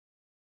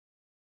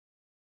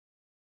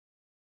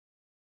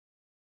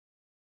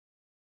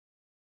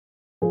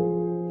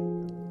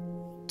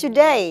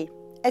Today,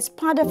 as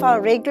part of our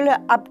regular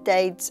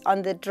updates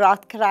on the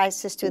drought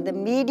crisis to the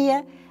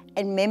media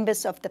and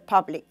members of the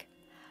public,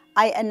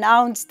 I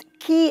announced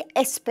key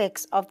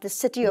aspects of the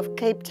City of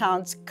Cape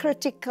Town's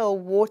critical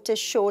water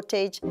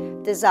shortage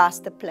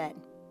disaster plan.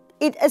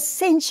 It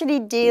essentially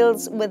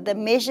deals with the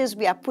measures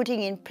we are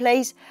putting in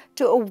place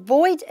to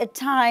avoid a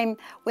time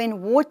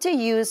when water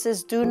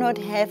users do not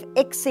have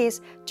access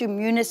to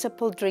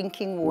municipal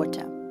drinking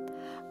water.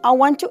 I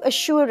want to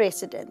assure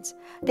residents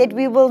that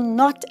we will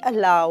not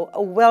allow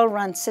a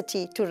well-run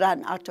city to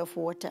run out of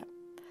water.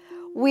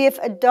 We have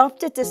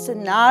adopted a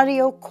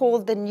scenario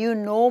called the new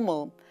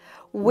normal,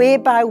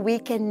 whereby we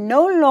can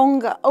no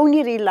longer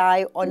only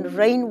rely on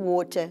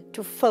rainwater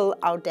to fill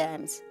our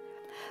dams.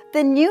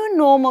 The new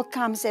normal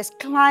comes as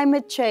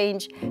climate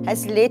change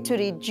has led to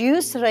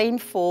reduced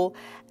rainfall,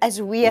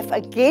 as we have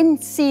again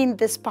seen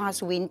this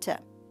past winter.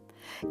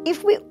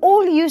 If we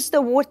all use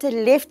the water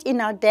left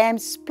in our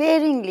dams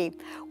sparingly,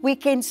 we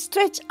can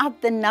stretch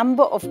out the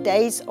number of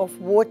days of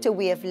water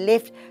we have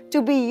left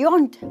to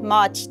beyond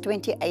March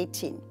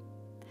 2018.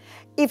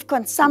 If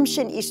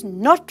consumption is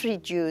not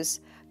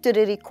reduced to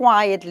the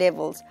required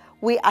levels,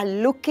 we are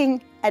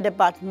looking at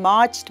about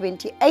March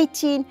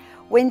 2018,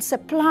 when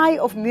supply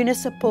of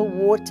municipal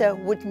water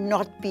would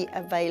not be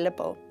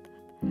available.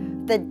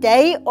 The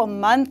day or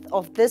month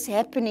of this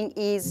happening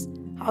is,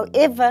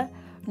 however,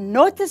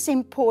 not as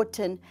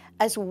important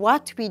as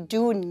what we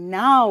do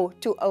now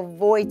to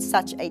avoid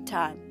such a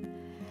time.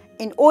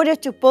 In order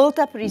to build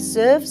up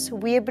reserves,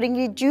 we have been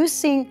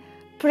reducing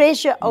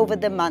pressure over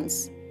the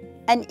months,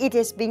 and it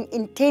has been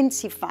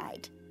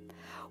intensified.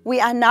 We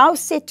are now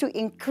set to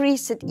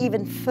increase it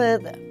even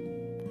further.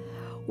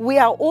 We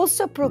are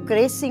also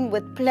progressing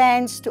with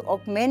plans to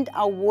augment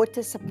our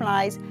water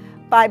supplies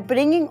by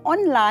bringing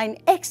online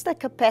extra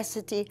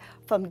capacity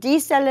from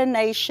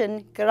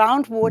desalination,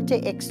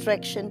 groundwater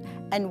extraction,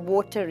 and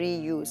water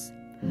reuse.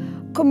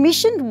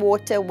 Commissioned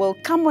water will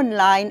come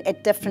online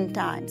at different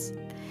times.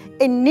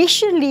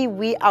 Initially,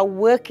 we are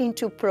working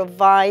to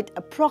provide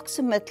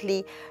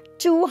approximately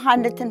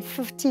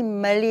 250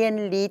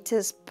 million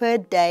litres per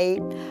day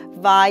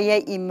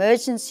via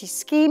emergency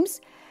schemes,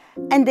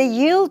 and the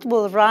yield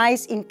will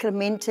rise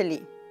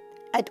incrementally.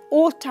 At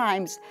all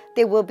times,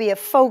 there will be a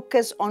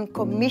focus on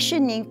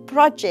commissioning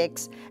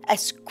projects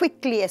as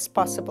quickly as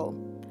possible.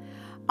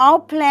 Our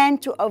plan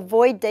to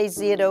avoid day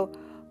zero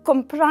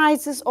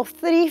comprises of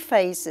 3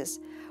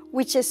 phases,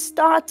 which has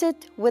started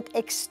with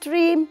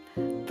extreme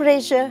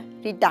pressure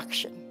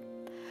reduction.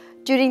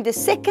 During the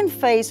second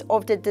phase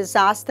of the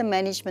disaster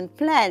management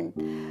plan,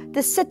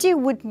 the city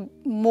would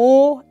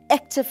more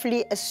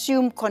actively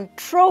assume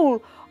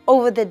control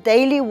over the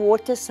daily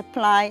water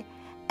supply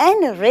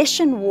and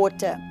ration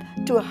water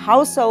to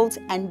households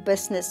and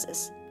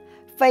businesses.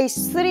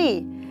 Phase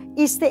 3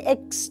 is the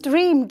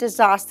extreme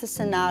disaster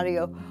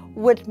scenario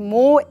with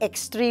more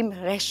extreme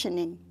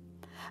rationing.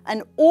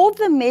 And all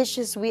the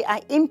measures we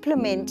are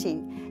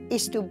implementing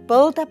is to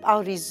build up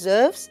our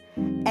reserves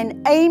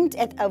and aimed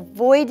at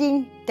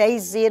avoiding day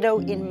zero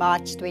in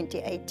March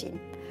 2018.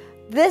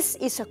 This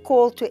is a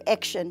call to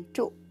action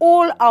to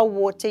all our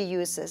water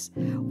users.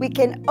 We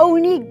can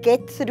only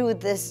get through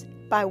this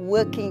by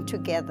working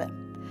together.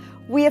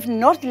 We have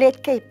not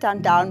let Cape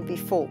Town down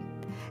before,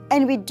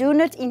 and we do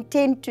not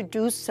intend to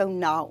do so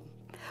now.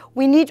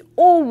 We need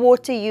all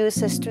water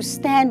users to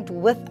stand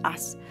with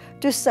us,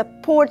 to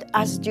support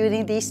us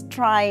during these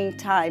trying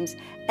times,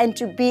 and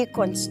to be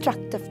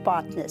constructive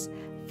partners.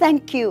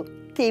 Thank you,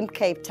 Team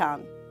Cape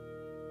Town.